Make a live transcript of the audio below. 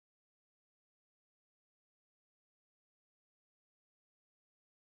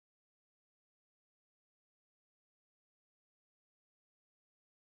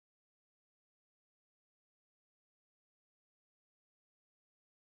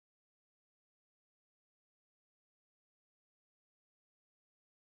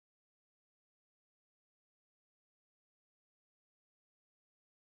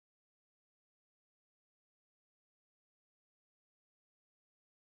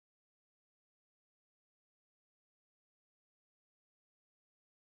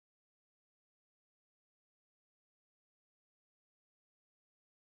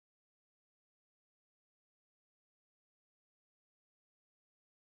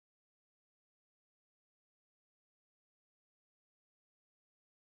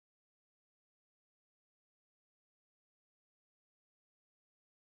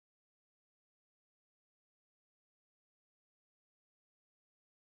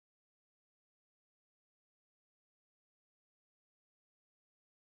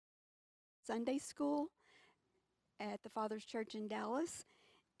Sunday School at the Father's Church in Dallas.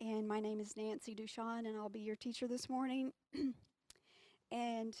 And my name is Nancy Dushion, and I'll be your teacher this morning.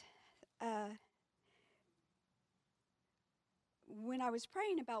 and when I was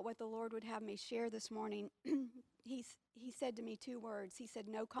praying about what the Lord would have me share this morning, he said to me two words. He said,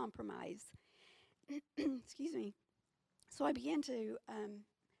 "No compromise." Excuse me. So I began to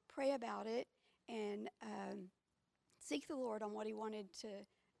pray about it and seek the Lord on what he wanted to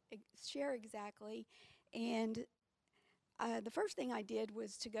share exactly. And the first thing I did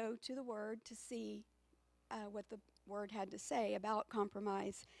was to go to the Word to see what the Word had to say about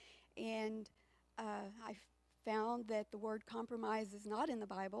compromise. And I found that the word compromise is not in the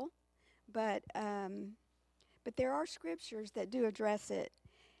Bible, but there are scriptures that do address it.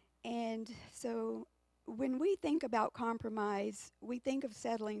 And so when we think about compromise, we think of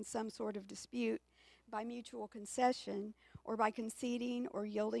settling some sort of dispute by mutual concession or by conceding or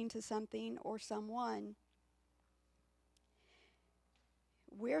yielding to something or someone.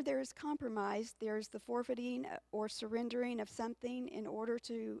 Where there is compromise, there is the forfeiting or surrendering of something in order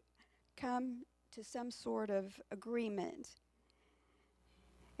to come to some sort of agreement.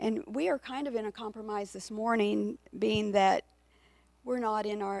 And we are kind of in a compromise this morning, being that we're not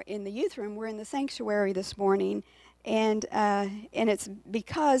in the youth room, we're in the sanctuary this morning, and it's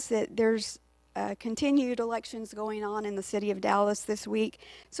because that there's continued elections going on in the city of Dallas this week.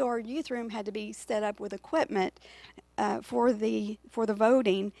 So our youth room had to be set up with equipment for the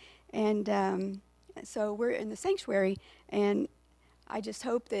voting, and so we're in the sanctuary. And I just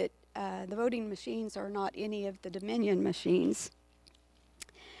hope that the voting machines are not any of the Dominion machines.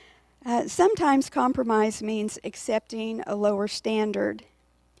 Sometimes compromise means accepting a lower standard.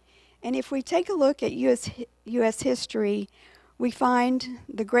 And if we take a look at U.S. history, we find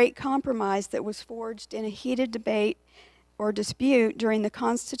the great compromise that was forged in a heated debate or dispute during the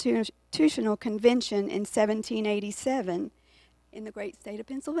Constitutional Convention in 1787 in the great state of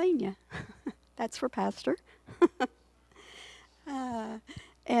Pennsylvania. That's for Pastor.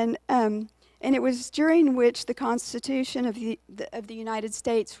 And it was during which the Constitution of the United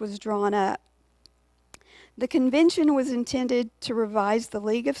States was drawn up. The convention was intended to revise the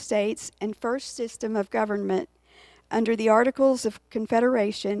League of States and first system of government under the Articles of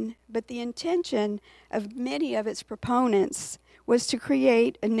Confederation, but the intention of many of its proponents was to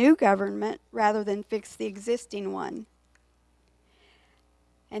create a new government rather than fix the existing one.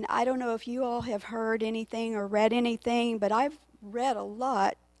 And I don't know if you all have heard anything or read anything, but I've read a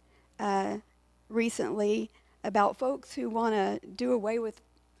lot recently about folks who want to do away with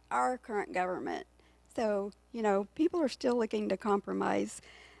our current government. So, people are still looking to compromise.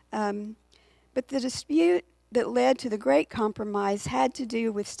 But the dispute that led to the Great Compromise had to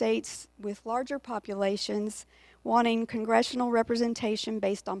do with states with larger populations wanting congressional representation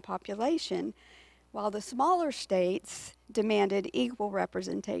based on population, while the smaller states demanded equal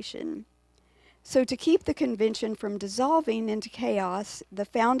representation. So to keep the convention from dissolving into chaos, the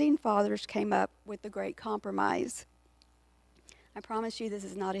founding fathers came up with the Great Compromise. I promise you this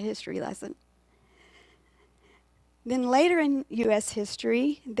is not a history lesson. Then later in U.S.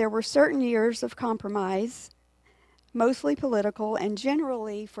 history, there were certain years of compromise, mostly political and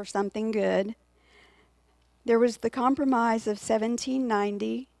generally for something good. There was the Compromise of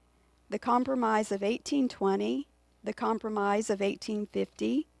 1790, the Compromise of 1820, the Compromise of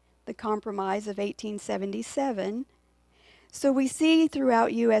 1850, the Compromise of 1877. So we see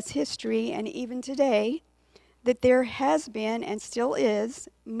throughout U.S. history and even today that there has been and still is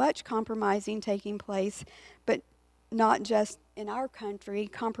much compromising taking place, but not just in our country.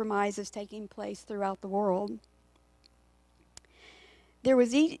 Compromise is taking place throughout the world. There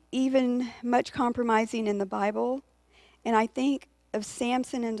was even much compromising in the Bible, and I think of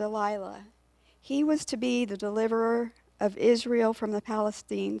Samson and Delilah. He was to be the deliverer of Israel from the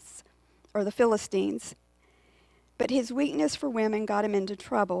Philistines. But his weakness for women got him into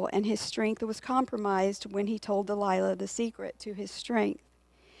trouble, and his strength was compromised when he told Delilah the secret to his strength.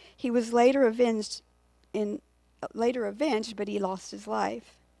 He was later avenged, but he lost his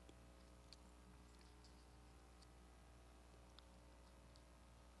life.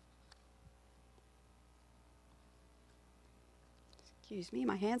 Excuse me,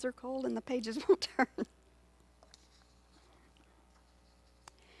 my hands are cold and the pages won't turn.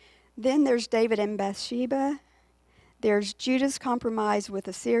 Then there's David and Bathsheba. There's Judah's compromise with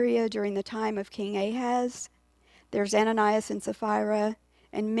Assyria during the time of King Ahaz. There's Ananias and Sapphira,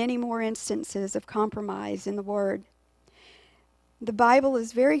 and many more instances of compromise in the Word. The Bible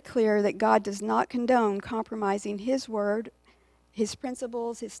is very clear that God does not condone compromising His Word, His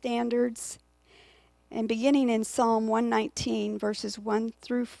principles, His standards. And beginning in Psalm 119, verses 1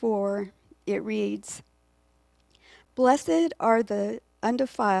 through 4, it reads, "Blessed are the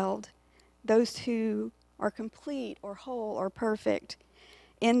undefiled, those who are complete or whole or perfect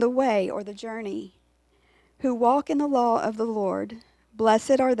in the way or the journey, who walk in the law of the Lord.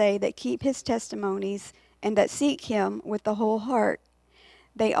 Blessed are they that keep his testimonies and that seek him with the whole heart.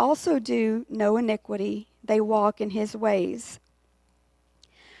 They also do no iniquity, they walk in his ways."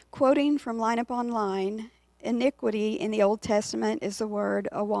 Quoting from line upon line, iniquity in the Old Testament is the word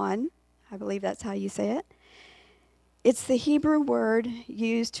awan. I believe that's how you say it. It's the Hebrew word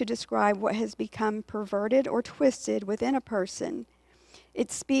used to describe what has become perverted or twisted within a person.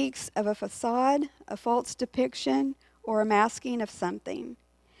 It speaks of a facade, a false depiction, or a masking of something.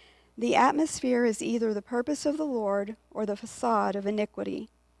 The atmosphere is either the purpose of the Lord or the facade of iniquity.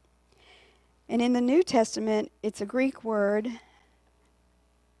 And in the New Testament, it's a Greek word,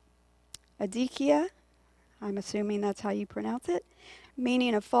 adikia, I'm assuming that's how you pronounce it,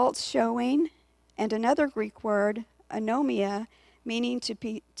 meaning a false showing, and another Greek word, anomia, meaning to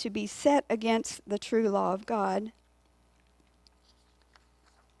be set against the true law of God.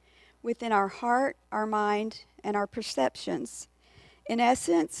 Within our heart, our mind, and our perceptions. In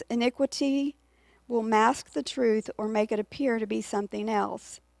essence, iniquity will mask the truth or make it appear to be something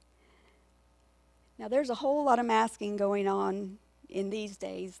else. Now, there's a whole lot of masking going on in these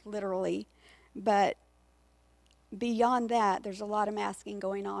days, literally, but beyond that, there's a lot of masking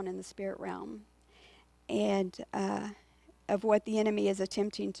going on in the spirit realm and of what the enemy is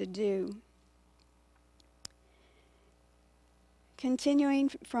attempting to do. Continuing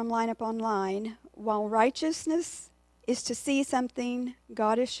from line upon line, while righteousness is to see something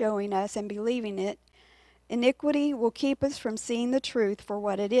God is showing us and believing it, iniquity will keep us from seeing the truth for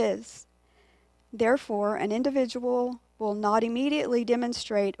what it is. Therefore, an individual will not immediately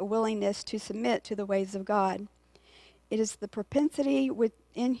demonstrate a willingness to submit to the ways of God. It is the propensity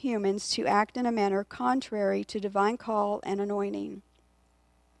within humans to act in a manner contrary to divine call and anointing.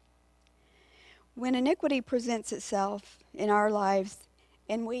 When iniquity presents itself in our lives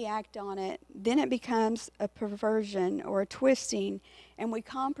and we act on it, then it becomes a perversion or a twisting, and we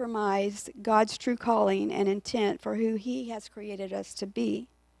compromise God's true calling and intent for who he has created us to be.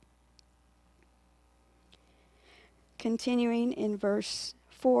 Continuing in verse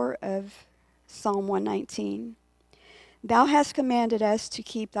 4 of Psalm 119. "Thou hast commanded us to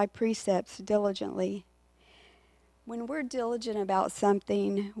keep thy precepts diligently." When we're diligent about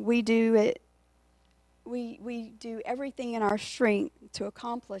something, we do it. We do everything in our strength to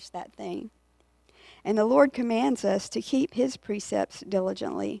accomplish that thing. And the Lord commands us to keep his precepts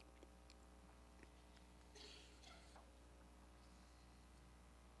diligently.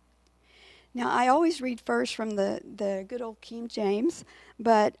 Now, I always read first from the good old King James,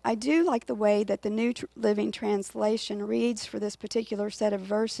 but I do like the way that the New Living Translation reads for this particular set of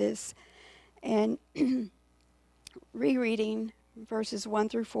verses. And rereading verses 1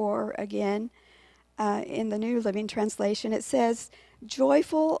 through 4 again, in the New Living Translation, it says,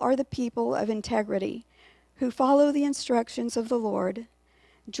 "Joyful are the people of integrity, who follow the instructions of the Lord.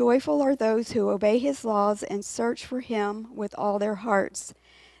 Joyful are those who obey his laws and search for him with all their hearts.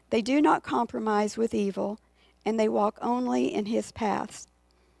 They do not compromise with evil, and they walk only in his paths.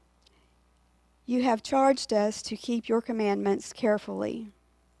 You have charged us to keep your commandments carefully."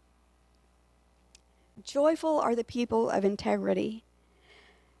 Joyful are the people of integrity.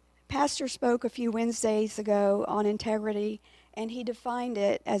 Pastor spoke a few Wednesdays ago on integrity, and he defined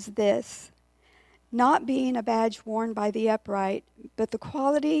it as this: not being a badge worn by the upright, but the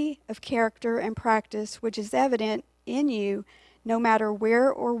quality of character and practice which is evident in you no matter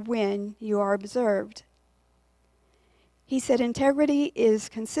where or when you are observed. He said integrity is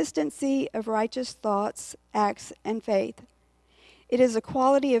consistency of righteous thoughts, acts, and faith. It is a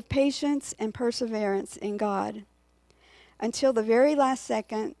quality of patience and perseverance in God. Until the very last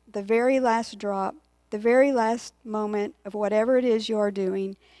second, the very last drop, the very last moment of whatever it is you are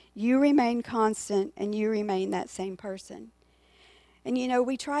doing, you remain constant and you remain that same person. And you know,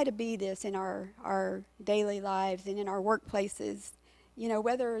 we try to be this in our daily lives and in our workplaces. You know,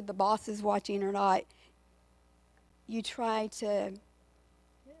 whether the boss is watching or not, you try to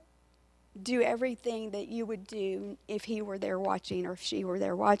do everything that you would do if he were there watching or if she were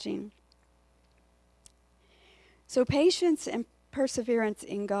there watching. So patience and perseverance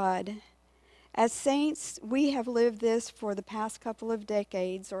in God. As saints, we have lived this for the past couple of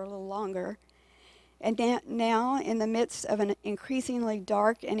decades or a little longer. And now, in the midst of an increasingly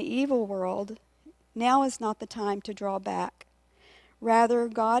dark and evil world, now is not the time to draw back. Rather,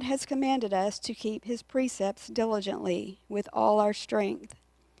 God has commanded us to keep his precepts diligently with all our strength.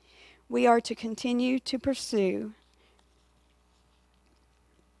 We are to continue to pursue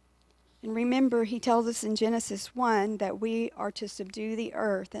And remember, he tells us in Genesis 1 that we are to subdue the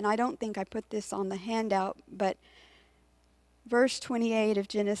earth. And I don't think I put this on the handout, but verse 28 of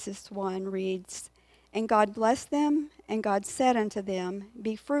Genesis 1 reads, "And God blessed them, and God said unto them,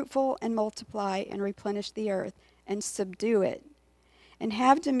 Be fruitful and multiply and replenish the earth, and subdue it, and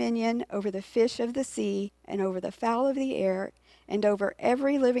have dominion over the fish of the sea, and over the fowl of the air, and over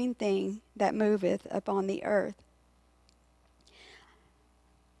every living thing that moveth upon the earth."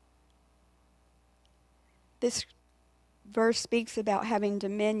 This verse speaks about having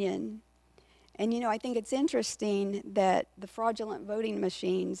dominion. And, I think it's interesting that the fraudulent voting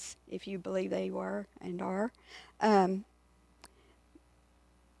machines, if you believe they were and are,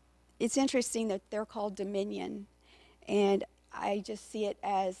 it's interesting that they're called dominion. And I just see it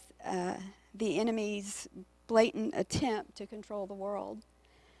as the enemy's blatant attempt to control the world.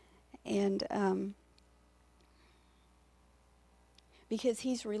 And because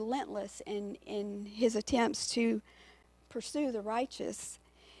he's relentless in his attempts to pursue the righteous.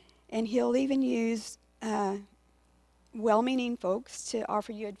 And he'll even use well-meaning folks to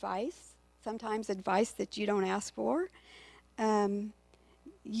offer you advice, sometimes advice that you don't ask for, the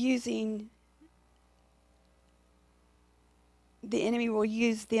enemy will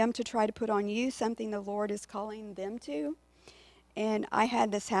use them to try to put on you something the Lord is calling them to. And I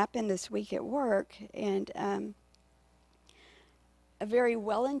had this happen this week at work, and a very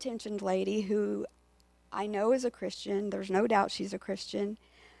well-intentioned lady who I know is a Christian, there's no doubt she's a Christian,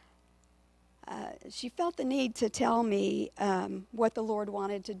 she felt the need to tell me what the Lord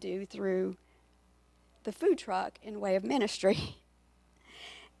wanted to do through the food truck in way of ministry.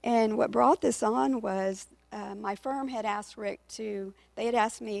 And what brought this on was my firm had asked they had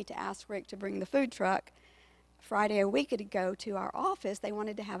asked me to ask Rick to bring the food truck Friday a week ago to our office. They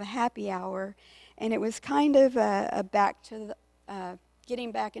wanted to have a happy hour, and it was kind of a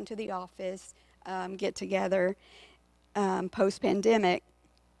getting back into the office, get together post-pandemic.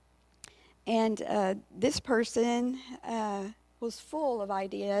 And this person was full of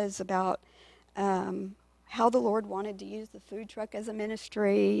ideas about how the Lord wanted to use the food truck as a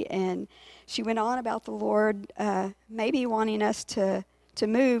ministry. And she went on about the Lord maybe wanting us to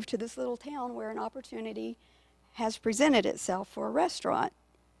move to this little town where an opportunity has presented itself for a restaurant.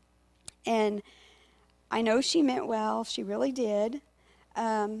 And I know she meant well, she really did.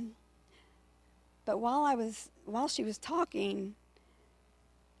 But while she was talking,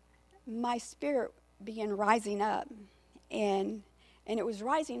 my spirit began rising up, and it was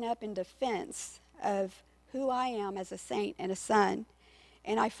rising up in defense of who I am as a saint and a son.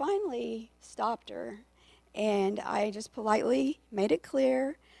 And I finally stopped her, and I just politely made it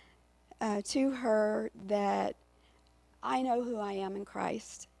clear to her that I know who I am in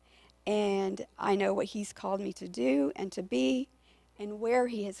Christ, and I know what he's called me to do and to be, and where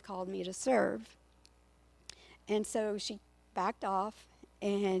he has called me to serve. And so she backed off,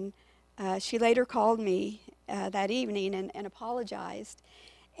 and she later called me that evening and apologized.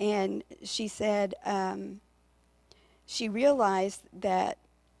 And she said she realized that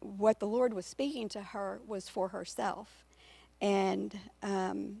what the Lord was speaking to her was for herself. And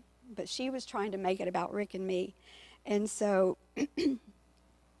but she was trying to make it about Rick and me. And so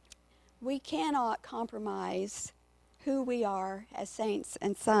we cannot compromise who we are as saints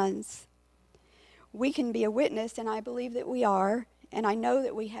and sons. We can be a witness, and I believe that we are, and I know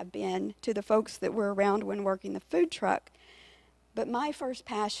that we have been, to the folks that were around when working the food truck. But my first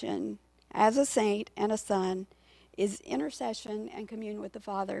passion as a saint and a son is intercession and communion with the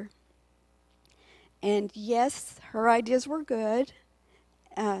Father. And yes, her ideas were good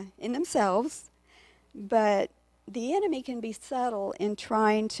in themselves, but the enemy can be subtle in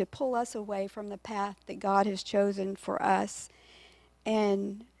trying to pull us away from the path that God has chosen for us,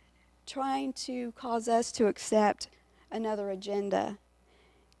 and trying to cause us to accept another agenda,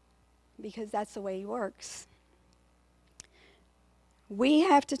 because that's the way he works. We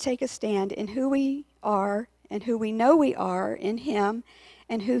have to take a stand in who we are and who we know we are in him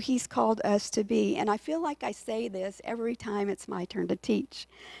and who he's called us to be. And I feel like I say this every time it's my turn to teach.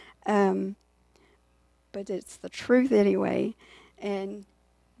 But it's the truth anyway. And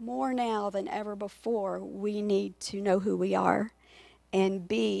more now than ever before, we need to know who we are and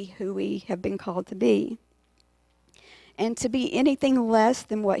be who we have been called to be. And to be anything less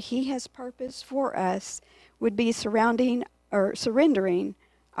than what he has purposed for us would be surrendering our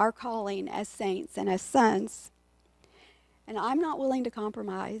calling as saints and as sons. And I'm not willing to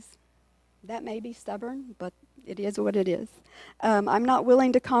compromise. That may be stubborn, but it is what it is. I'm not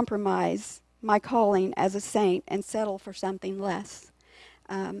willing to compromise my calling as a saint and settle for something less.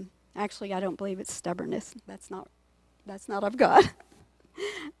 Actually, I don't believe it's stubbornness. That's not of God.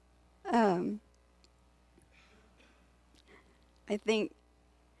 Um, I think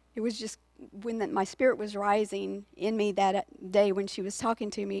it was just when my spirit was rising in me that day when she was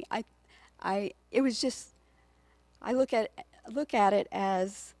talking to me. It was just, I look at it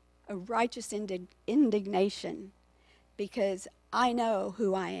as a righteous indignation, because I know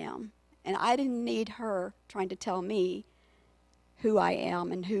who I am, and I didn't need her trying to tell me who I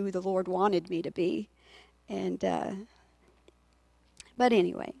am and who the Lord wanted me to be. And but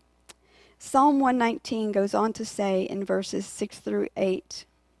anyway, Psalm 119 goes on to say in verses 6 through 8,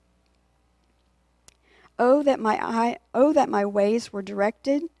 oh that my ways were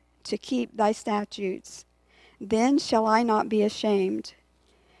directed to keep thy statutes, then shall I not be ashamed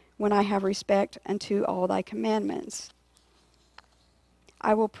when I have respect unto all thy commandments.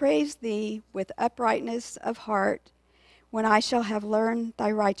 I will praise thee with uprightness of heart when I shall have learned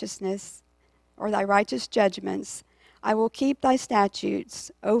thy righteousness, or thy righteous judgments. I will keep thy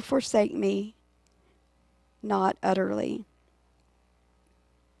statutes. O forsake me not utterly.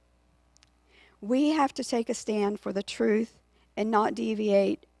 We have to take a stand for the truth and not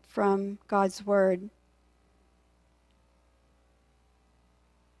deviate from God's word.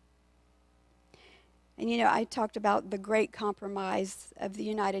 And I talked about the great compromise of the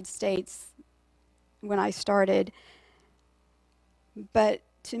United States when I started. But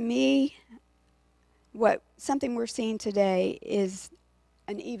to me, something we're seeing today is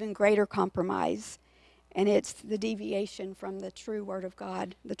an even greater compromise, and it's the deviation from the true word of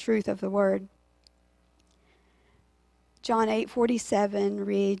God, the truth of the word. John 8:47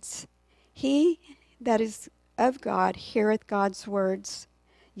 reads, he that is of God heareth God's words.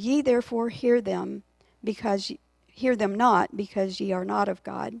 Ye therefore hear them not, because ye are not of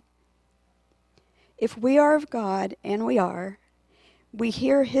God. If we are of God, and we are, we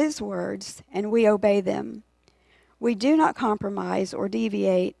hear his words and we obey them. We do not compromise or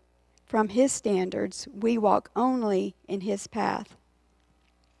deviate from his standards. We walk only in his path.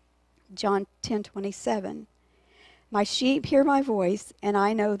 John 10:27. My sheep hear my voice, and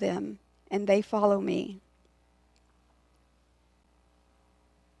I know them, and they follow me.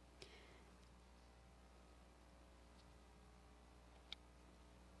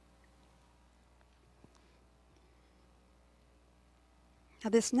 Now,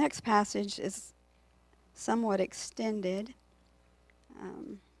 this next passage is somewhat extended.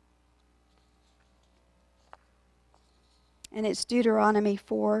 And it's Deuteronomy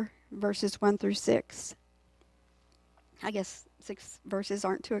 4, verses 1 through 6. I guess 6 verses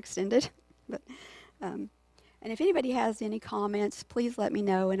aren't too extended. But and if anybody has any comments, please let me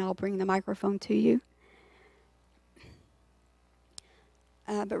know, and I'll bring the microphone to you.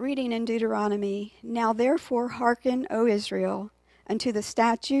 But reading in Deuteronomy, now therefore hearken, O Israel, unto the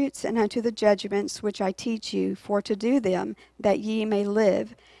statutes and unto the judgments which I teach you, for to do them, that ye may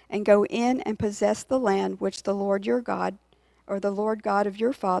live, and go in and possess the land which the Lord your God, or the Lord God of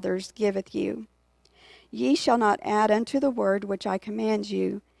your fathers, giveth you. Ye shall not add unto the word which I command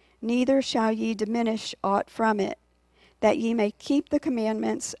you, neither shall ye diminish aught from it, that ye may keep the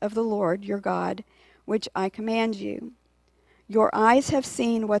commandments of the Lord your God, which I command you. Your eyes have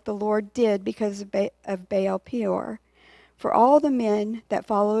seen what the Lord did because of Baal Peor. For all the men that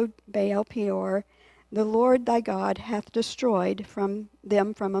followed Baal Peor, the Lord thy God hath destroyed from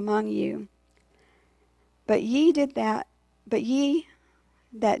them from among you. But ye that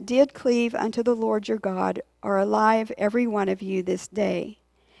did cleave unto the Lord your God are alive every one of you this day.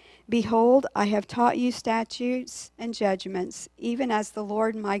 Behold, I have taught you statutes and judgments, even as the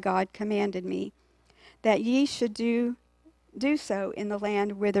Lord my God commanded me, that ye should do so in the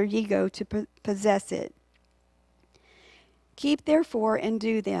land whither ye go to possess it. Keep therefore and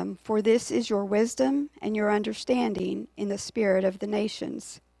do them, for this is your wisdom and your understanding in the spirit of the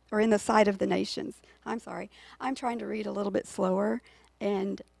nations, or in the sight of the nations. I'm sorry. I'm trying to read a little bit slower,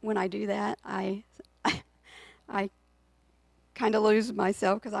 and when I do that, I kind of lose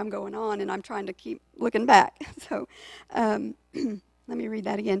myself because I'm going on and I'm trying to keep looking back. So let me read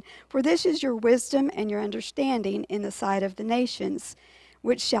that again. For this is your wisdom and your understanding in the sight of the nations,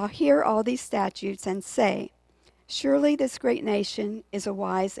 which shall hear all these statutes and say, surely this great nation is a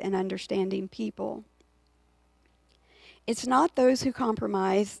wise and understanding people. It's not those who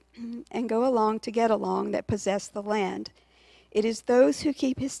compromise and go along to get along that possess the land. It is those who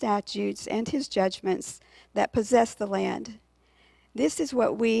keep his statutes and his judgments that possess the land. This is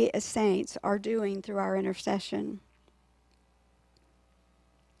what we as saints are doing through our intercession.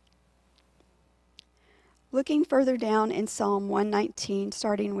 Looking further down in Psalm 119,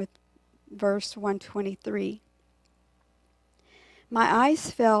 starting with verse 123. My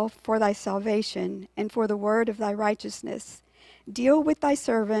eyes fell for thy salvation and for the word of thy righteousness, Deal with thy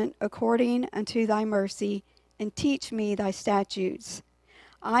servant according unto thy mercy, and teach me thy statutes.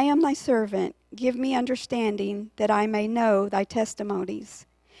 I am thy servant. Give me understanding, that I may know thy testimonies.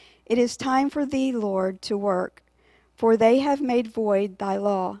 It is time for thee, Lord, to work, for they have made void thy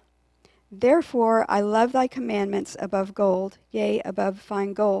law. Therefore I love thy commandments above gold, yea, above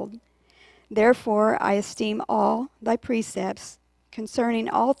fine gold. Therefore I esteem all thy precepts concerning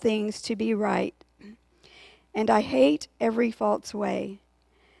all things to be right. And I hate every false way.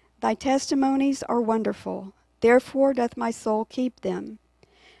 Thy testimonies are wonderful. Therefore doth my soul keep them.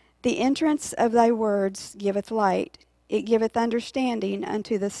 The entrance of thy words giveth light. It giveth understanding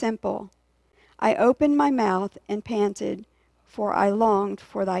unto the simple. I opened my mouth and panted, for I longed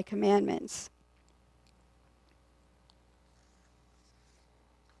for thy commandments.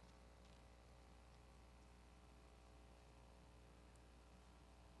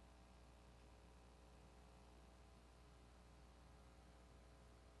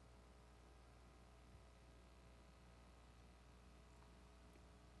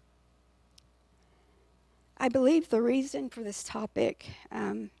 I believe the reason for this topic,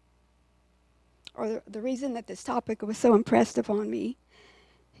 or the reason that this topic was so impressed upon me,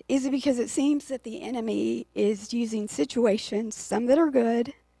 is because it seems that the enemy is using situations, some that are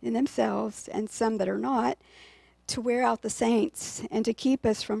good in themselves and some that are not, to wear out the saints and to keep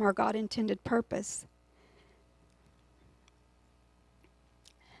us from our God-intended purpose.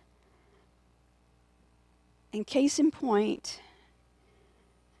 And case in point,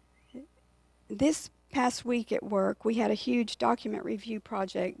 this past week at work, we had a huge document review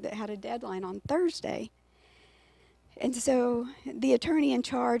project that had a deadline on Thursday. And so the attorney in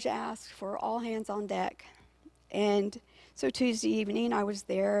charge asked for all hands on deck. And so Tuesday evening, I was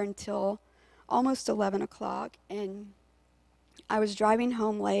there until almost 11 o'clock, and I was driving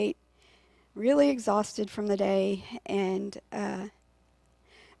home late, really exhausted from the day, and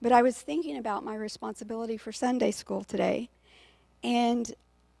but I was thinking about my responsibility for Sunday school today. And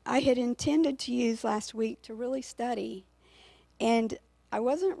I had intended to use last week to really study, and I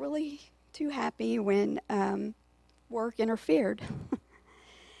wasn't really too happy when work interfered.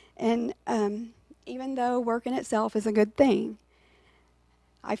 And even though work in itself is a good thing,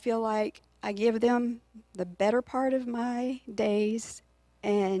 I feel like I give them the better part of my days,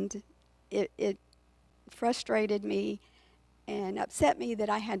 and it frustrated me and upset me that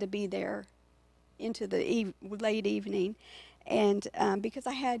I had to be there into the late evening, and because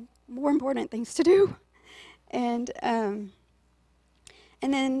I had more important things to do. And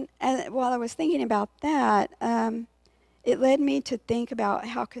then while I was thinking about that, it led me to think about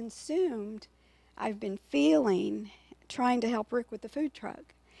how consumed I've been feeling trying to help Rick with the food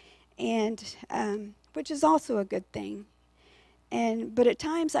truck, and which is also a good thing. But at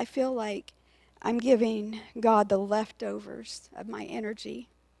times I feel like I'm giving God the leftovers of my energy.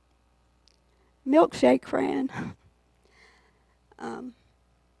 Milkshake, Fran.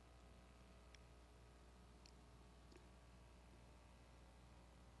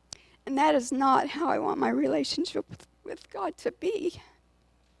 And that is not how I want my relationship with God to be.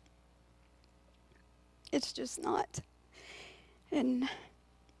 It's just not. And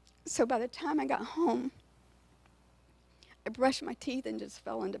so by the time I got home, I brushed my teeth and just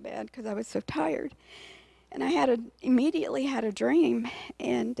fell into bed because I was so tired. And I immediately had a dream.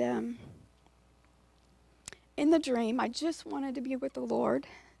 And in the dream, I just wanted to be with the Lord.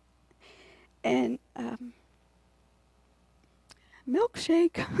 And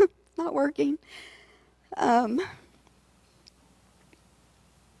milkshake, not working.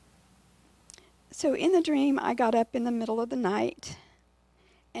 So in the dream, I got up in the middle of the night,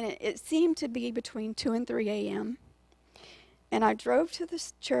 and it seemed to be between 2 and 3 a.m. And I drove to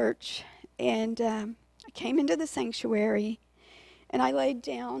this church, and I came into the sanctuary, and I laid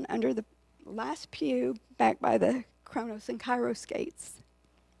down under the last pew back by the Chronos and Kairos gates.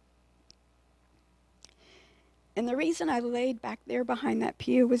 And the reason I laid back there behind that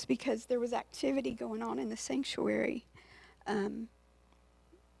pew was because there was activity going on in the sanctuary.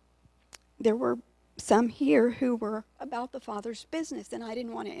 There were some here who were about the Father's business, and I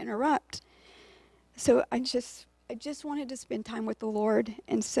didn't want to interrupt. So I just wanted to spend time with the Lord,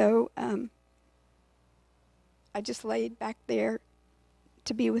 and so I just laid back there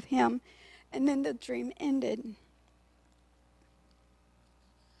to be with Him. And then the dream ended.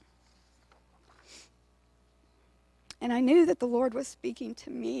 And I knew that the Lord was speaking to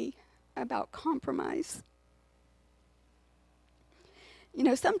me about compromise. You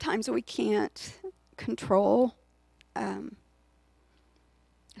know, sometimes we can't control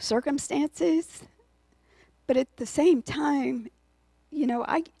circumstances, but at the same time, you know,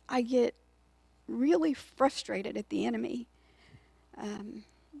 I get really frustrated at the enemy Um,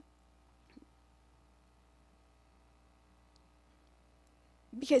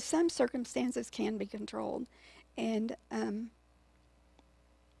 because some circumstances can be controlled. And and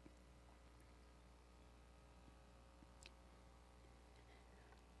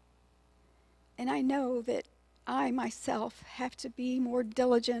I know that I myself have to be more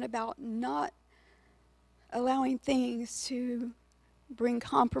diligent about not allowing things to bring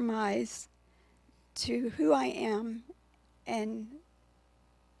compromise to who I am and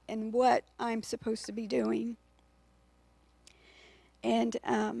and what I'm supposed to be doing. And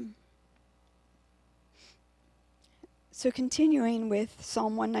so continuing with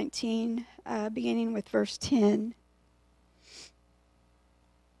Psalm 119, beginning with verse 10.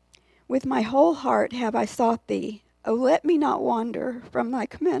 With my whole heart have I sought thee. O let me not wander from thy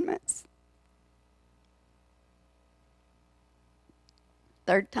commandments.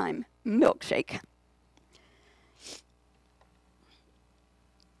 Third time, milkshake.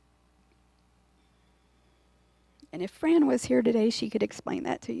 And if Fran was here today, she could explain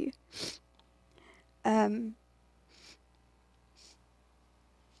that to you.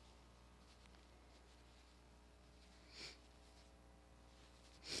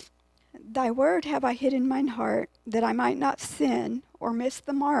 Thy word have I hid in mine heart, that I might not sin or miss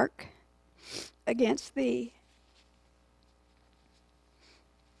the mark against thee.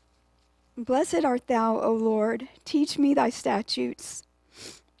 Blessed art thou, O Lord. Teach me thy statutes.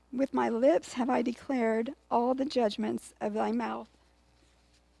 With my lips have I declared all the judgments of thy mouth.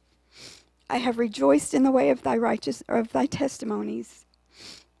 I have rejoiced in the way of thy testimonies,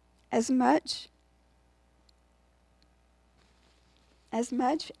 as much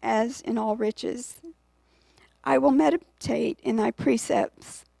as in all riches. I will meditate in thy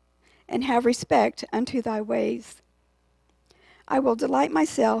precepts, and have respect unto thy ways. I will delight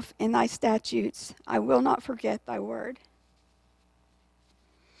myself in thy statutes. I will not forget thy word.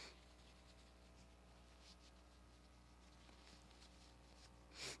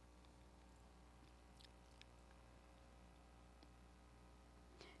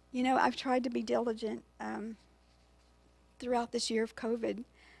 You know, I've tried to be diligent throughout this year of COVID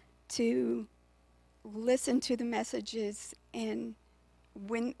to listen to the messages, and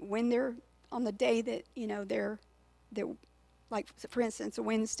when they're on the day that they're like, for instance, a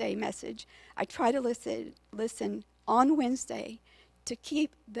Wednesday message, I try to listen on Wednesday to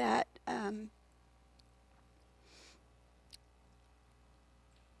keep that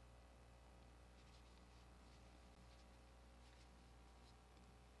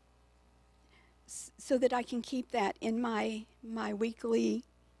so that I can keep that in my weekly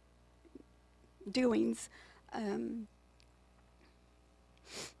doings. And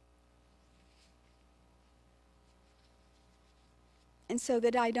so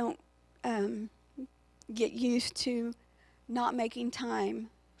that I don't get used to not making time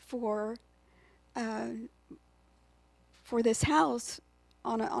for this house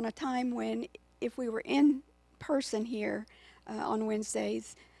on a time when, if we were in person here on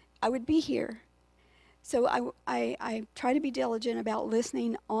Wednesdays, I would be here. So I try to be diligent about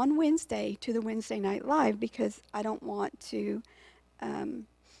listening on Wednesday to the Wednesday Night Live, because I don't want to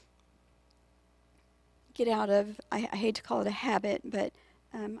get out of, I hate to call it a habit, but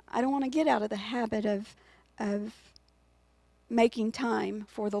I don't want to get out of the habit of making time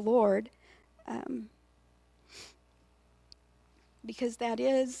for the Lord, because that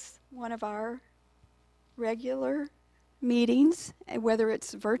is one of our regular meetings, whether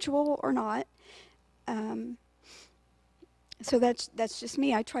it's virtual or not. So that's just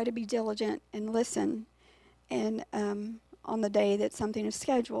me. I try to be diligent and listen, and on the day that something is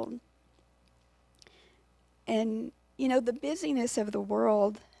scheduled. And the busyness of the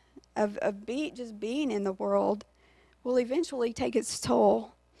world, just being in the world, will eventually take its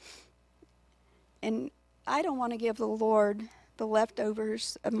toll. And I don't want to give the Lord the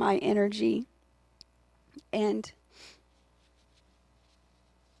leftovers of my energy. And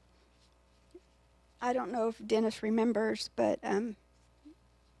I don't know if Dennis remembers, but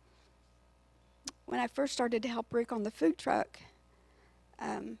when I first started to help Rick on the food truck,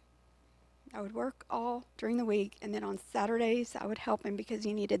 I would work all during the week, and then on Saturdays I would help him because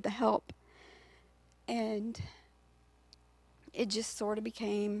he needed the help. And it just sort of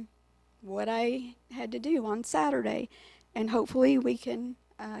became what I had to do on Saturday. And hopefully we can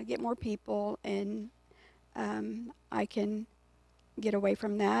get more people, and I can get away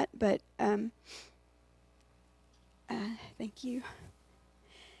from that. But thank you.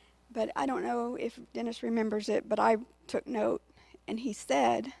 But I don't know if Dennis remembers it, but I took note, and he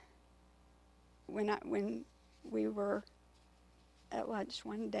said, when we were at lunch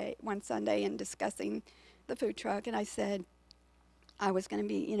one Sunday and discussing the food truck, and I said, I was going to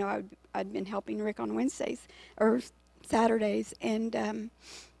be, I'd been helping Rick on Wednesdays or Saturdays, and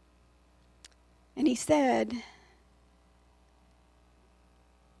he said,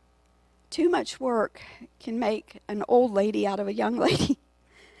 too much work can make an old lady out of a young lady.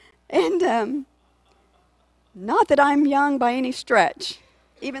 And not that I'm young by any stretch,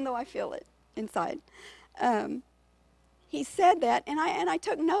 even though I feel it inside. He said that, and I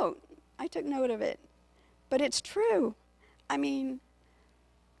took note. I took note of it. But it's true. I mean,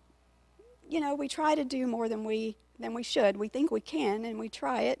 we try to do more than we should. We think we can, and we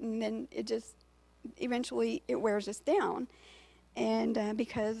try it, and then it just eventually it wears us down, and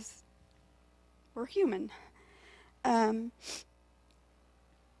because we're human. So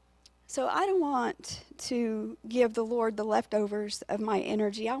I don't want to give the Lord the leftovers of my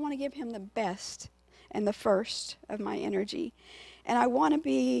energy. I want to give him the best and the first of my energy. And I want to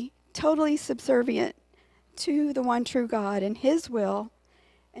be totally subservient to the one true God and his will,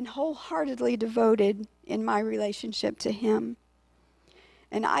 and wholeheartedly devoted in my relationship to him.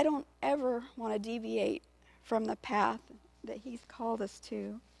 And I don't ever want to deviate from the path that he's called us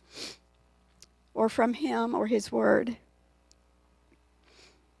to, or from him or his word.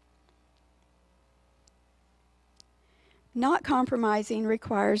 Not compromising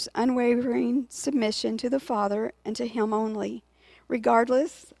requires unwavering submission to the Father and to him only,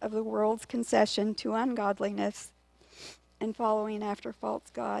 regardless of the world's concession to ungodliness and following after false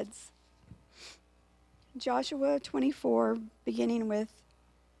gods. Joshua 24, beginning with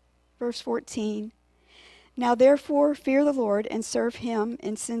verse 14. Now therefore fear the Lord and serve him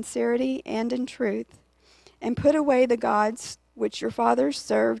in sincerity and in truth, and put away the gods which your fathers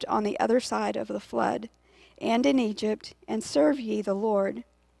served on the other side of the flood, and in Egypt, and serve ye the Lord.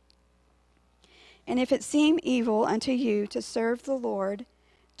 And if it seem evil unto you to serve the Lord,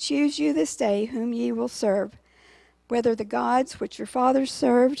 choose you this day whom ye will serve, whether the gods which your fathers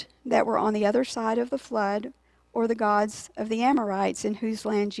served that were on the other side of the flood, or the gods of the Amorites in whose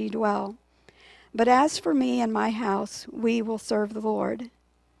land ye dwell. But as for me and my house, we will serve the Lord.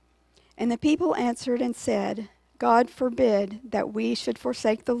 And the people answered and said, God forbid that we should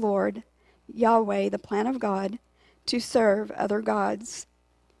forsake the Lord, Yahweh, the plan of God, to serve other gods.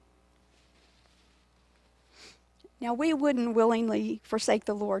 Now, we wouldn't willingly forsake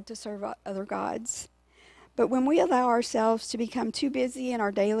the Lord to serve other gods. But when we allow ourselves to become too busy in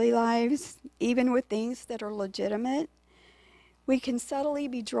our daily lives, even with things that are legitimate, we can subtly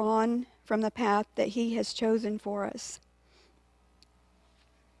be drawn from the path that he has chosen for us.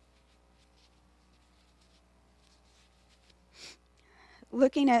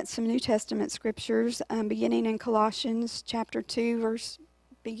 Looking at some New Testament scriptures, beginning in Colossians chapter 2,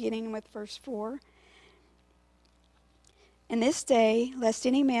 beginning with verse 4. And this day, lest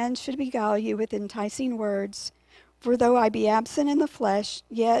any man should beguile you with enticing words, for though I be absent in the flesh,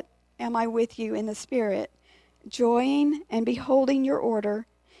 yet am I with you in the spirit, joying and beholding your order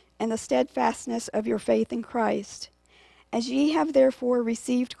and the steadfastness of your faith in Christ. As ye have therefore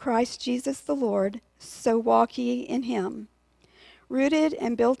received Christ Jesus the Lord, so walk ye in him, rooted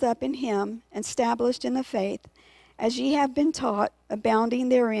and built up in him, and established in the faith, as ye have been taught, abounding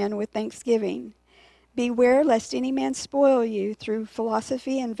therein with thanksgiving. Beware lest any man spoil you through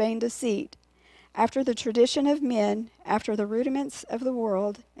philosophy and vain deceit, after the tradition of men, after the rudiments of the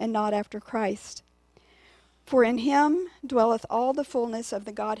world, and not after Christ. For in him dwelleth all the fullness of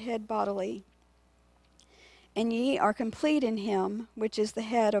the Godhead bodily. And ye are complete in him, which is the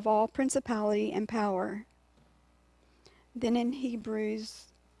head of all principality and power. Then in Hebrews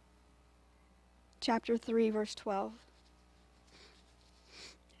chapter 3, verse 12.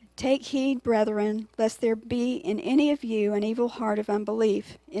 Take heed, brethren, lest there be in any of you an evil heart of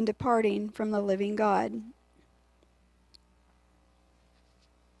unbelief in departing from the living God.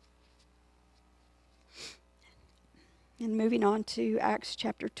 And moving on to Acts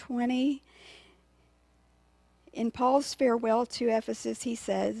chapter 20. In Paul's farewell to Ephesus, he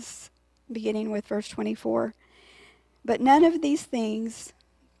says, beginning with verse 24, But none of these things,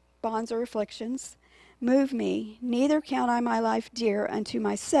 bonds or afflictions, move me, neither count I my life dear unto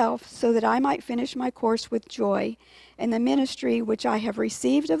myself, so that I might finish my course with joy in the ministry which I have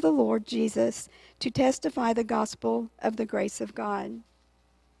received of the Lord Jesus, to testify the gospel of the grace of God.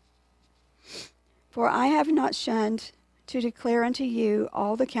 For I have not shunned to declare unto you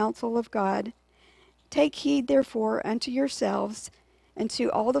all the counsel of God. Take heed therefore unto yourselves and to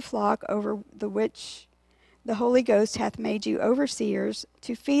all the flock over the which the Holy Ghost hath made you overseers,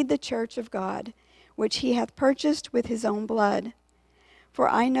 to feed the church of God, which he hath purchased with his own blood. For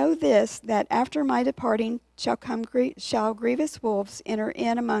I know this, that after my departing shall grievous wolves enter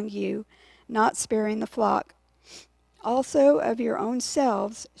in among you, not sparing the flock. Also of your own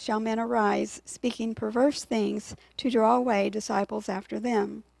selves shall men arise, speaking perverse things to draw away disciples after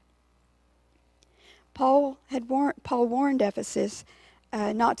them. Paul warned Ephesus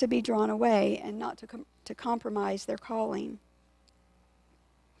not to be drawn away and not to compromise their calling.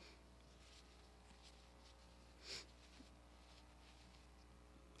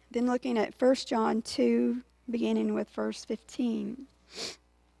 Then looking at 1 John 2, beginning with verse 15.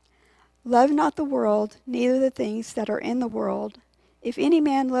 Love not the world, neither the things that are in the world. If any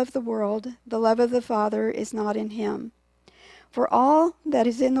man love the world, the love of the Father is not in him. For all that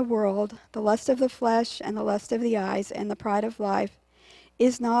is in the world, the lust of the flesh and the lust of the eyes and the pride of life,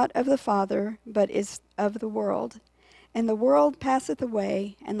 is not of the Father, but is of the world. And the world passeth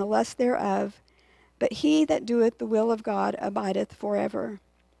away, and the lust thereof, but he that doeth the will of God abideth forever.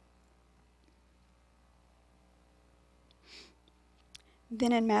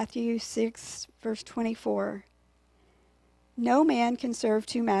 Then in Matthew 6, verse 24, no man can serve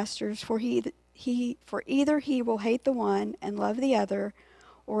two masters, for either he will hate the one and love the other,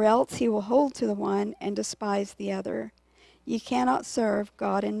 or else he will hold to the one and despise the other. Ye cannot serve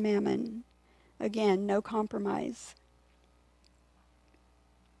God and mammon. Again, no compromise.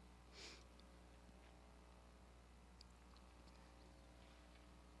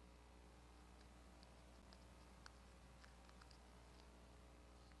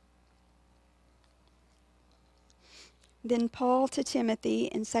 Then Paul to Timothy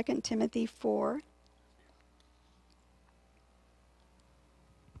in 2 Timothy 4.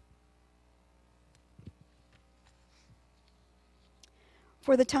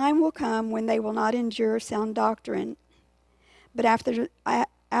 For the time will come when they will not endure sound doctrine, but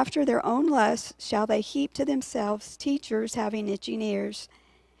after their own lusts shall they heap to themselves teachers having itching ears,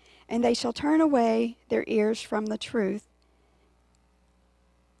 and they shall turn away their ears from the truth,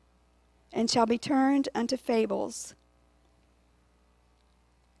 and shall be turned unto fables.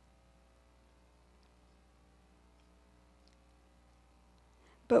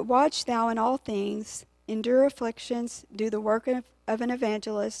 But watch thou in all things, endure afflictions, do the work of an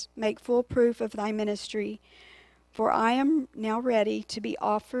evangelist, make full proof of thy ministry. For I am now ready to be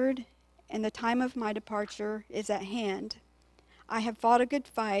offered, and the time of my departure is at hand. I have fought a good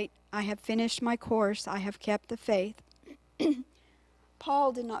fight, I have finished my course, I have kept the faith.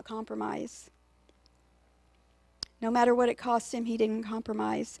 Paul did not compromise. No matter what it cost him, he didn't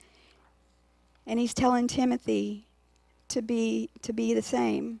compromise. And he's telling Timothy to be the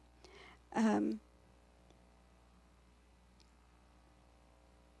same. And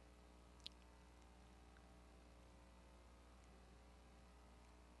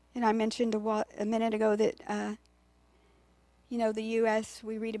I mentioned a minute ago that, the U.S.,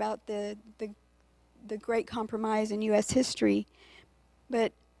 we read about the great compromise in U.S. history.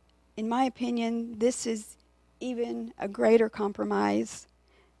 But in my opinion, this is even a greater compromise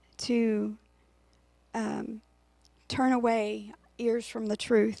to turn away ears from the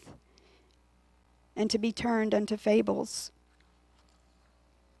truth and to be turned unto fables.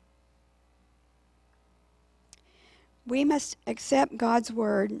 We must accept God's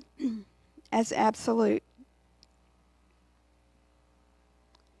word as absolute.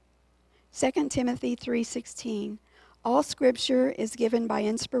 2 Timothy 3:16, all scripture is given by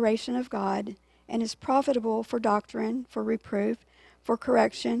inspiration of God and is profitable for doctrine, for reproof, for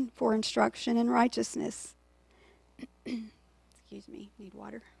correction, for instruction in righteousness. Excuse me, need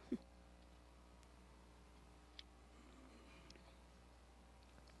water.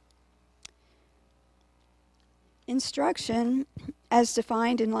 Instruction, as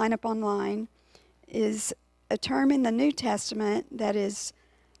defined in Line Upon Line, is a term in the New Testament that is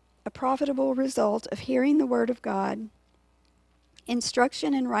a profitable result of hearing the Word of God.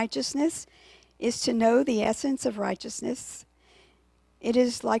 Instruction in righteousness is to know the essence of righteousness. It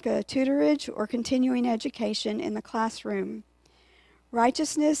is like a tutorage or continuing education in the classroom.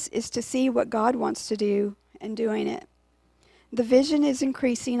 Righteousness is to see what God wants to do and doing it. The vision is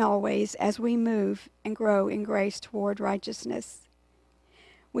increasing always as we move and grow in grace toward righteousness.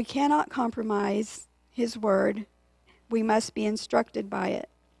 We cannot compromise His word. We must be instructed by it.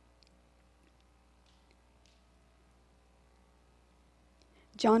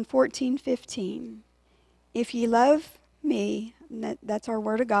 John 14:15. If ye love me, and that's our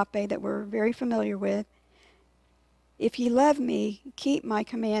word agape that we're very familiar with. If ye love me, keep my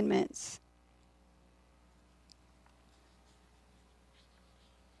commandments.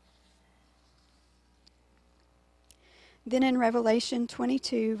 Then in Revelation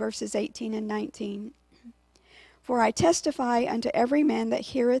 22, verses 18 and 19, for I testify unto every man that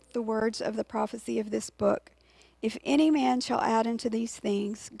heareth the words of the prophecy of this book. If any man shall add unto these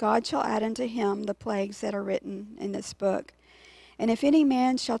things, God shall add unto him the plagues that are written in this book. And if any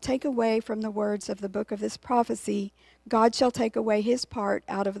man shall take away from the words of the book of this prophecy, God shall take away his part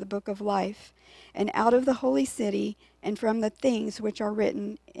out of the book of life, and out of the holy city, and from the things which are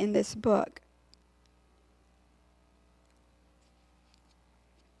written in this book.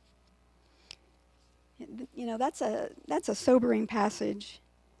 You know, that's a sobering passage.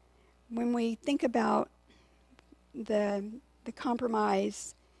 When we think about the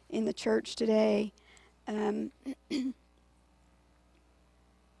compromise in the church today,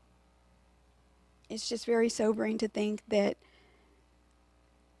 it's just very sobering to think that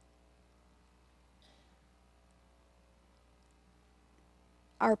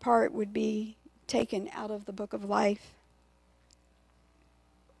our part would be taken out of the book of life.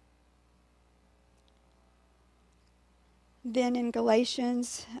 Then in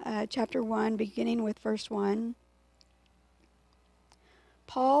Galatians chapter 1, beginning with verse 1,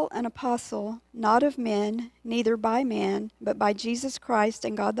 Paul, an apostle, not of men, neither by man, but by Jesus Christ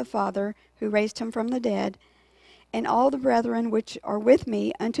and God the Father, who raised him from the dead, and all the brethren which are with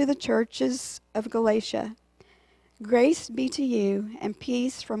me unto the churches of Galatia. Grace be to you, and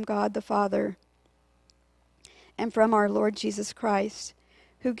peace from God the Father, and from our Lord Jesus Christ,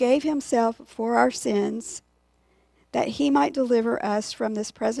 who gave himself for our sins, that he might deliver us from this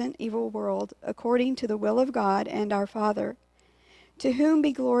present evil world, according to the will of God and our Father, to whom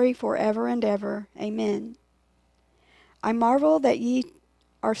be glory forever and ever. Amen. I marvel that ye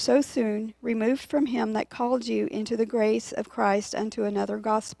are so soon removed from him that called you into the grace of Christ unto another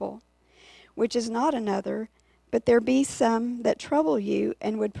gospel, which is not another, but there be some that trouble you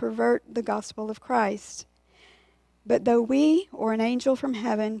and would pervert the gospel of Christ. But though we or an angel from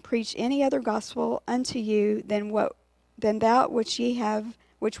heaven preach any other gospel unto you than that which we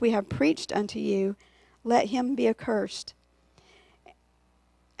have preached unto you, let him be accursed.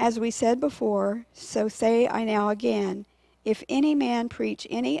 As we said before, so say I now again, if any man preach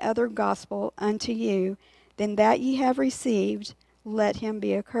any other gospel unto you than that ye have received, let him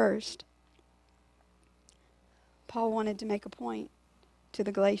be accursed. Paul wanted to make a point to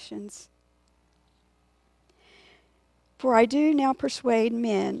the Galatians. For do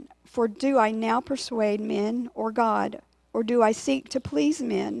I now persuade men or God, or do I seek to please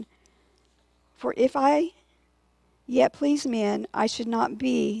men? For if I yet please men, I should not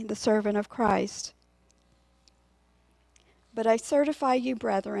be the servant of Christ. But I certify you,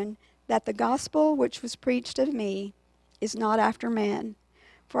 brethren, that the gospel which was preached of me is not after man.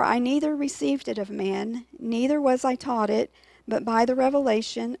 For I neither received it of man, neither was I taught it, but by the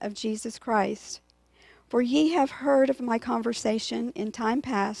revelation of Jesus Christ. For ye have heard of my conversation in time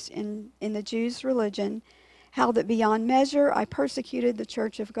past in the Jews' religion, how that beyond measure I persecuted the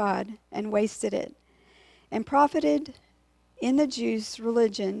church of God, and wasted it, and profited in the Jews'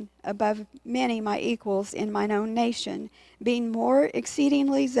 religion above many my equals in mine own nation, being more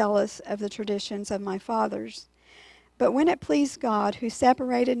exceedingly zealous of the traditions of my fathers. But when it pleased God, who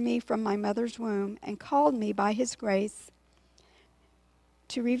separated me from my mother's womb, and called me by his grace,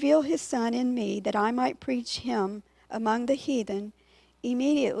 to reveal his Son in me, that I might preach him among the heathen,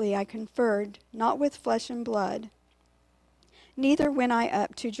 immediately I conferred, not with flesh and blood, neither went I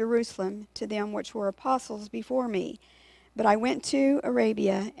up to Jerusalem to them which were apostles before me, but I went to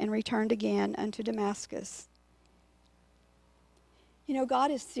Arabia and returned again unto Damascus. You know,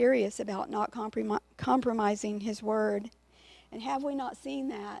 God is serious about not compromising his word. And have we not seen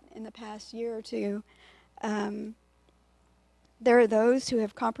that in the past year or two? There are those who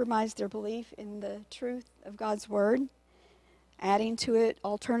have compromised their belief in the truth of God's word, adding to it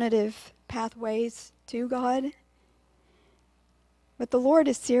alternative pathways to God. But the Lord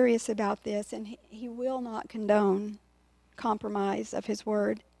is serious about this, and he will not condone compromise of his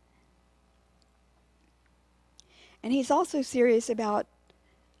word. And he's also serious about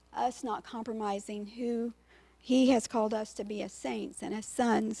us not compromising who he has called us to be as saints and as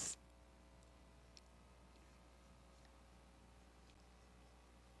sons.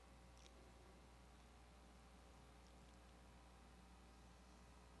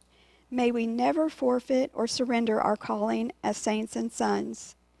 May we never forfeit or surrender our calling as saints and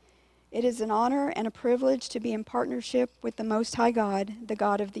sons. It is an honor and a privilege to be in partnership with the Most High God, the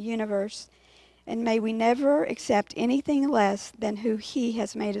God of the universe, and may we never accept anything less than who he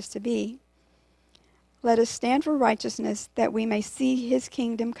has made us to be. Let us stand for righteousness, that we may see his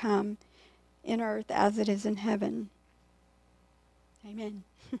kingdom come in earth as it is in heaven. Amen.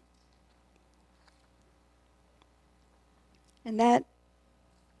 And that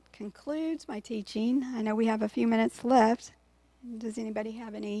concludes my teaching. I know we have a few minutes left. Does anybody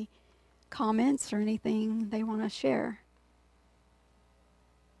have any comments or anything they want to share.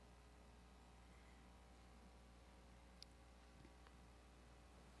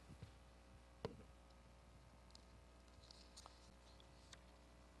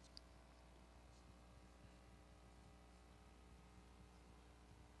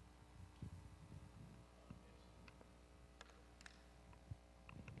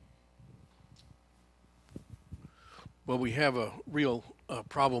 Well, we have a real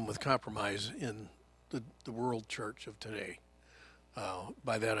problem with compromise in the world church of today.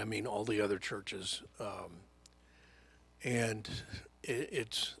 By that I mean all the other churches. And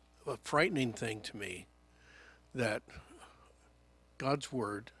it's a frightening thing to me that God's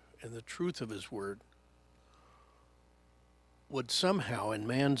Word and the truth of His Word would somehow, in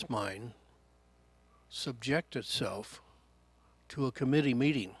man's mind, subject itself to a committee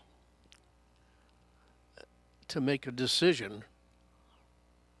meeting to make a decision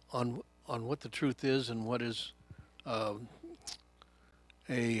on what the truth is and what is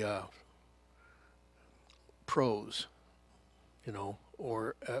a prose,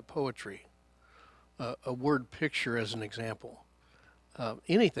 or poetry, a word picture as an example,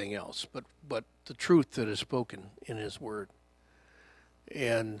 anything else, but the truth that is spoken in His Word,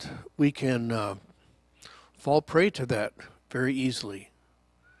 and we can fall prey to that very easily,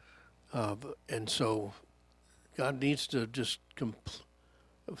 and so God needs to just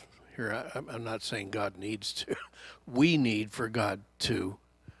here. I'm not saying God needs to. We need for God to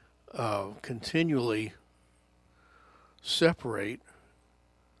continually separate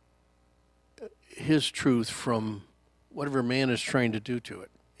His truth from whatever man is trying to do to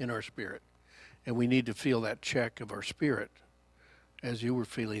it in our spirit. And we need to feel that check of our spirit as you were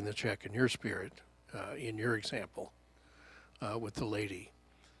feeling the check in your spirit in your example with the lady.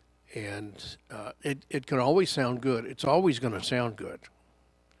 And it can always sound good. It's always going to sound good.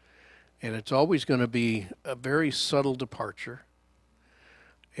 And it's always going to be a very subtle departure.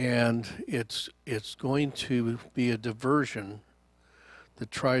 And it's going to be a diversion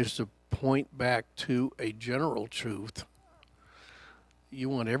that tries to point back to a general truth. You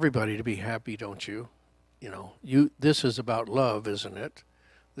want everybody to be happy, don't you? This is about love, isn't it?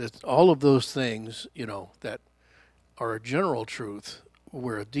 That all of those things, that are a general truth,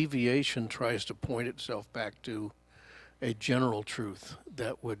 where a deviation tries to point itself back to a general truth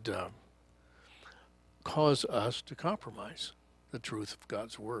that would cause us to compromise the truth of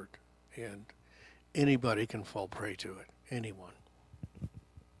God's Word. And anybody can fall prey to it, anyone.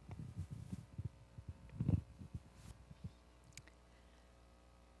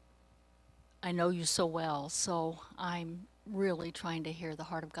 I know you so well, so I'm really trying to hear the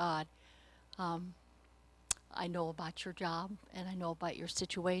heart of God. I know about your job and I know about your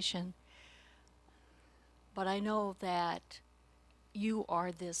situation, but I know that you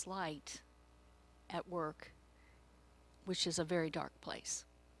are this light at work, which is a very dark place.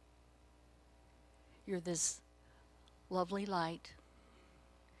 You're this lovely light,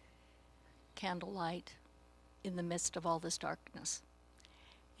 candlelight in the midst of all this darkness.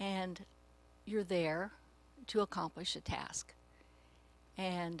 And you're there to accomplish a task.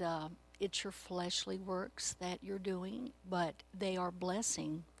 And it's your fleshly works that you're doing, but they are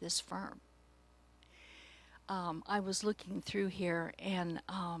blessing this firm. I was looking through here, and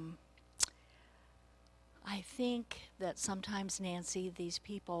I think that sometimes, Nancy, these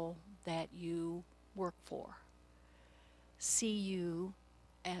people that you work for see you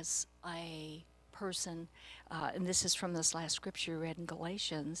as a person, and this is from this last scripture you read in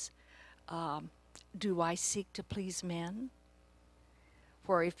Galatians, do I seek to please men?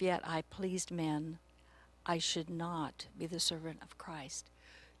 For if yet I pleased men, I should not be the servant of Christ.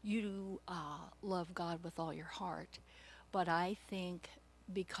 You love God with all your heart, but I think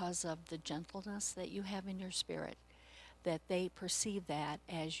because of the gentleness that you have in your spirit, that they perceive that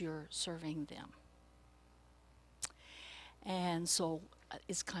as you're serving them. And so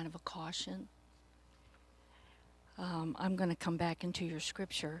it's kind of a caution. I'm going to come back into your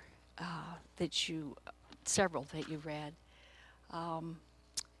scripture several that you read.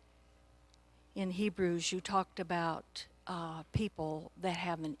 In Hebrews, you talked about people that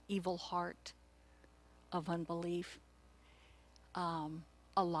have an evil heart of unbelief.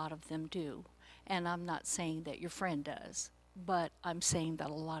 A lot of them do. And I'm not saying that your friend does, but I'm saying that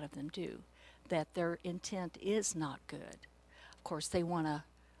a lot of them do, that their intent is not good. Of course, they want to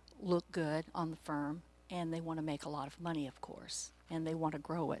look good on the firm, and they want to make a lot of money, of course, and they want to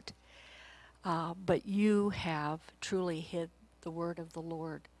grow it. But you have truly hid the word of the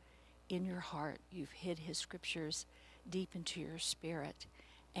Lord in your heart. You've hid His scriptures deep into your spirit,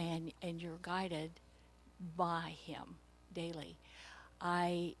 and you're guided by Him daily.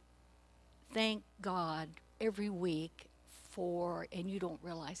 I thank God every week for, and you don't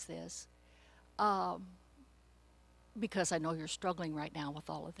realize this, because I know you're struggling right now with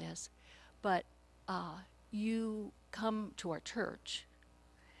all of this, but you come to our church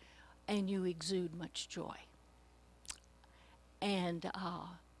and you exude much joy. And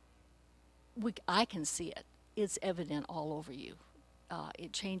I can see it. It's evident all over you.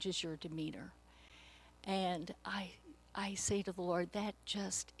 It changes your demeanor. And I say to the Lord, that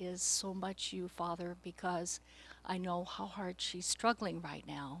just is so much you, Father, because I know how hard she's struggling right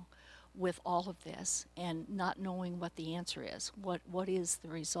now with all of this and not knowing what the answer is. What is the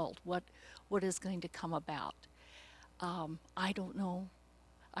result? What is going to come about? I don't know.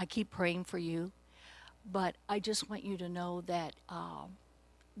 I keep praying for you, but I just want you to know that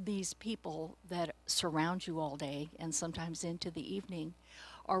these people that surround you all day and sometimes into the evening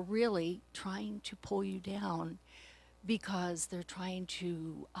are really trying to pull you down because they're trying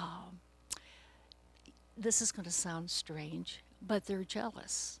to, this is going to sound strange, but they're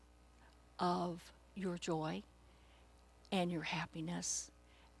jealous of your joy and your happiness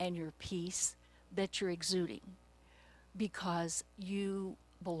and your peace that you're exuding because you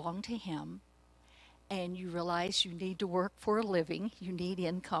belong to Him and you realize you need to work for a living, you need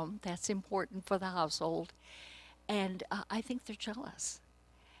income, that's important for the household. And I think they're jealous.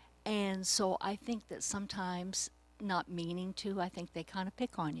 And so I think that sometimes, not meaning to, I think they kind of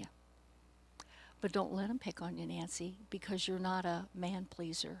pick on you. But don't let them pick on you, Nancy, because you're not a man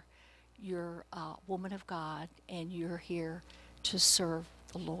pleaser. You're a woman of God, and you're here to serve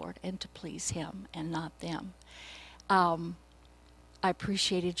the Lord and to please Him and not them. I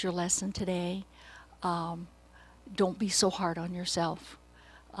appreciated your lesson today. Don't be so hard on yourself.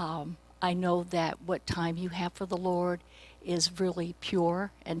 I know that what time you have for the Lord is really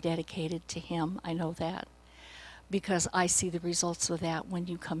pure and dedicated to Him. I know that because I see the results of that when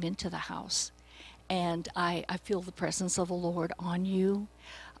you come into the house. And I feel the presence of the Lord on you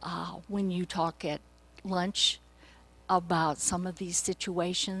when you talk at lunch about some of these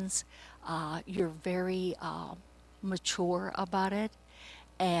situations. You're very mature about it,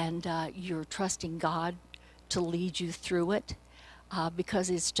 and you're trusting God to lead you through it. Because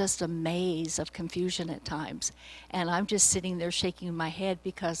it's just a maze of confusion at times. And I'm just sitting there shaking my head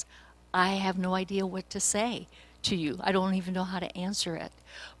because I have no idea what to say to you. I don't even know how to answer it.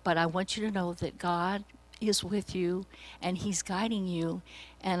 But I want you to know that God is with you and He's guiding you.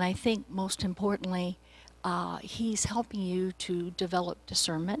 And I think most importantly, He's helping you to develop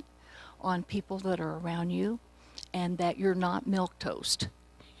discernment on people that are around you and that you're not milquetoast.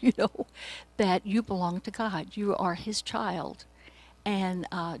 You know, that you belong to God. You are His child. And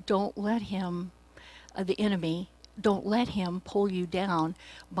don't let him, the enemy, don't let him pull you down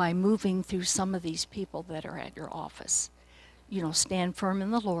by moving through some of these people that are at your office. You know, stand firm in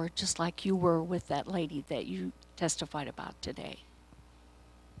the Lord, just like you were with that lady that you testified about today.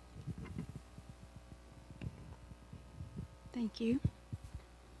 Thank you.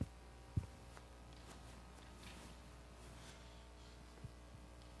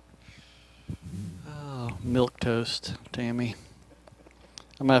 Oh, milk toast, Tammy.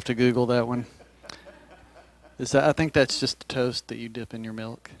 I'm gonna have to Google that one. I think that's just the toast that you dip in your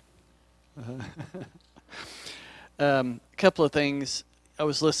milk. A couple of things. I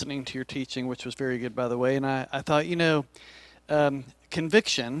was listening to your teaching, which was very good, by the way, and I thought,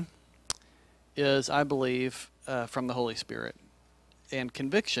 conviction is, I believe, from the Holy Spirit. And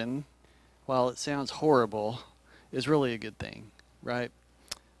conviction, while it sounds horrible, is really a good thing, right?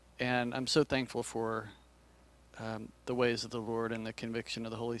 And I'm so thankful for the ways of the Lord and the conviction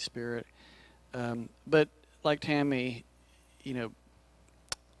of the Holy Spirit. But like Tammy,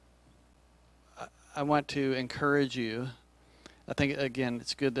 I want to encourage you. I think, again,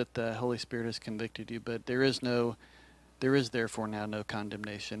 it's good that the Holy Spirit has convicted you, but there is therefore now no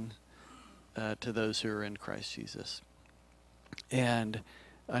condemnation to those who are in Christ Jesus. And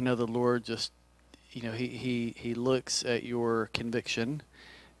I know the Lord just, he looks at your conviction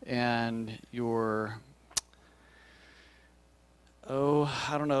and your,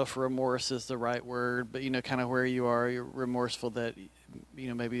 I don't know if remorse is the right word, but, kind of where you are, you're remorseful that,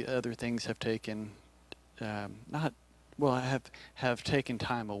 maybe other things have taken, have taken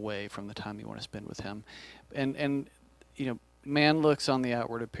time away from the time you want to spend with Him. And man looks on the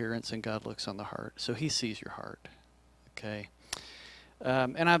outward appearance and God looks on the heart. So He sees your heart, okay?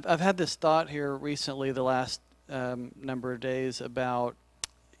 And I've had this thought here recently, the last number of days, about,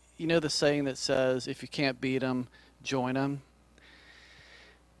 the saying that says, if you can't beat them, join them.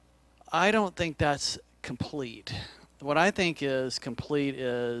 I don't think that's complete. What I think is complete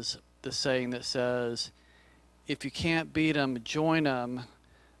is the saying that says, if you can't beat them, join them,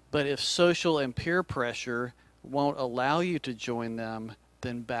 But if social and peer pressure won't allow you to join them,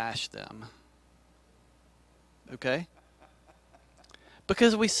 then bash them. Okay?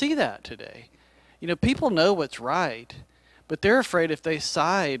 Because we see that today. You know, people know what's right, but they're afraid if they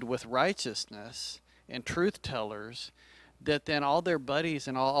side with righteousness and truth tellers, that then all their buddies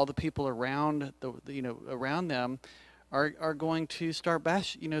and all the people around around them are going to start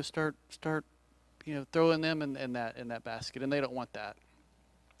throwing them in that basket, and they don't want that.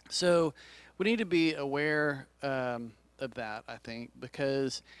 So we need to be aware of that, I think,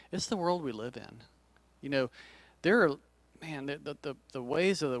 because it's the world we live in. You know, there are, man, the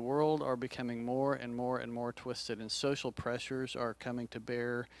ways of the world are becoming more and more and more twisted, and social pressures are coming to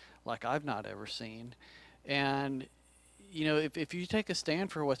bear like I've not ever seen. And, you know, if you take a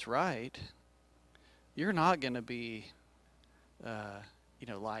stand for what's right, you're not going to be,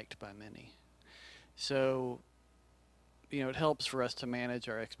 liked by many. So, you know, it helps for us to manage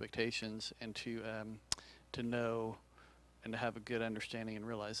our expectations and to know and to have a good understanding and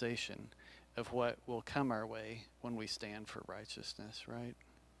realization of what will come our way when we stand for righteousness, right?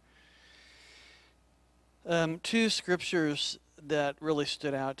 Two scriptures that really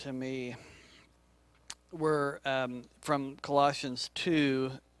stood out to me were from Colossians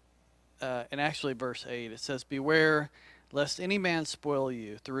 2, and actually verse 8. It says, "Beware lest any man spoil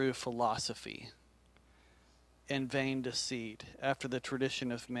you through philosophy and vain deceit, after the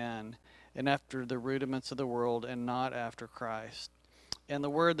tradition of men, and after the rudiments of the world, and not after Christ." And the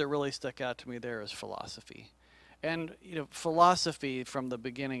word that really stuck out to me there is philosophy. And, you know, philosophy from the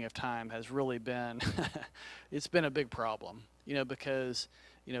beginning of time has really been, it's been a big problem, you know, because,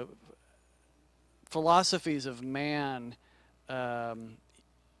 you know, philosophies of man,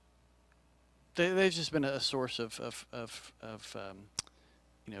 they've just been a source of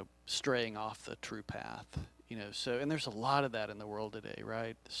straying off the true path. You know, so, and there's a lot of that in the world today,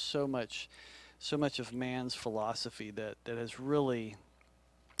 right? So much of man's philosophy that has really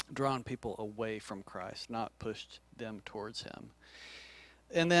drawn people away from Christ, not pushed them towards him.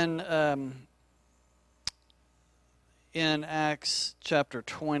 And then in Acts chapter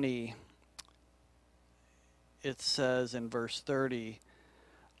 20, it says in verse 30,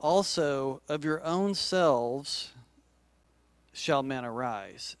 "Also of your own selves shall men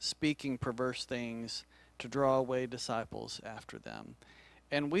arise, speaking perverse things to draw away disciples after them."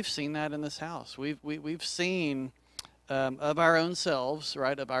 And we've seen that in this house. We've seen of our own selves,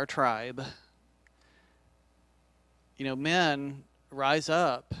 right, of our tribe, you know, men rise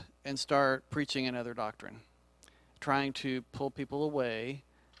up and start preaching another doctrine, trying to pull people away,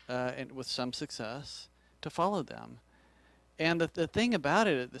 and with some success, to follow them. And the thing about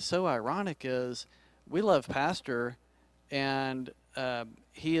it that's so ironic is we love Pastor, and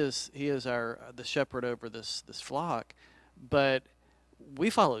he is the shepherd over this flock, but we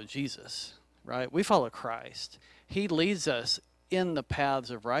follow Jesus, right? We follow Christ. He leads us in the paths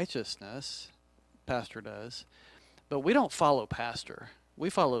of righteousness, Pastor does, but we don't follow Pastor. We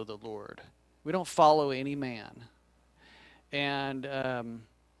follow the Lord. We don't follow any man. And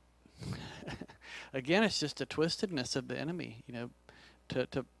again, it's just a twistedness of the enemy, you know,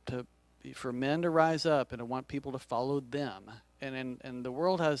 for men to rise up and to want people to follow them. And the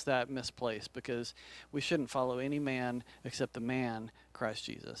world has that misplaced, because we shouldn't follow any man except the man, Christ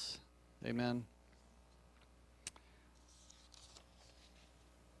Jesus. Amen.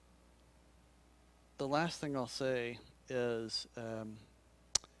 The last thing I'll say is,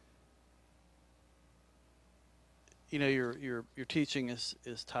 you know, your teaching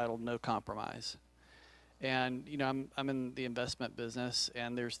is titled "No Compromise," and you know, I'm in the investment business,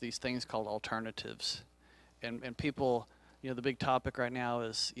 and there's these things called alternatives, and people, you know, the big topic right now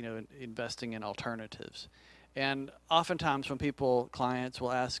is, you know, investing in alternatives, and oftentimes when clients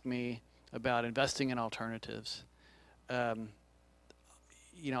will ask me about investing in alternatives,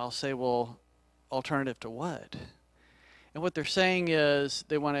 you know, I'll say, well, alternative to what? And what they're saying is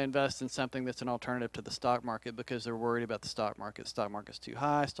they want to invest in something that's an alternative to the stock market because they're worried about the stock market. Stock market's too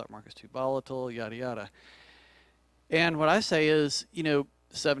high, stock market's too volatile, yada, yada. And what I say is, you know,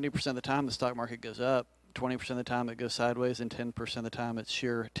 70% of the time the stock market goes up, 20% of the time it goes sideways, and 10% of the time it's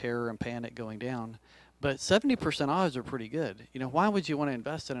sheer terror and panic going down. But 70% odds are pretty good. You know, why would you want to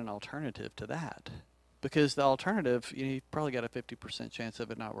invest in an alternative to that? Because the alternative, you know, you've probably got a 50% chance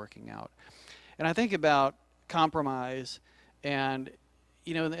of it not working out. And I think about compromise, and,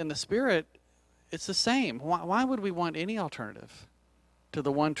 you know, in the spirit, it's the same. Why would we want any alternative to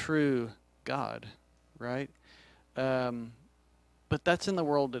the one true God, right? But that's in the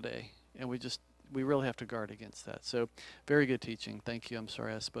world today, and we really have to guard against that. So, very good teaching. Thank you. I'm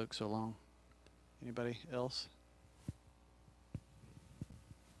sorry I spoke so long. Anybody else?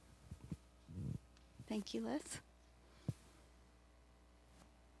 Thank you, Liz.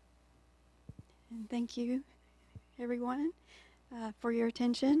 And thank you, everyone, for your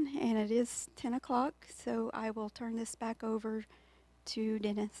attention. And it is 10 o'clock, so I will turn this back over to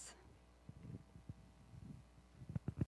Dennis.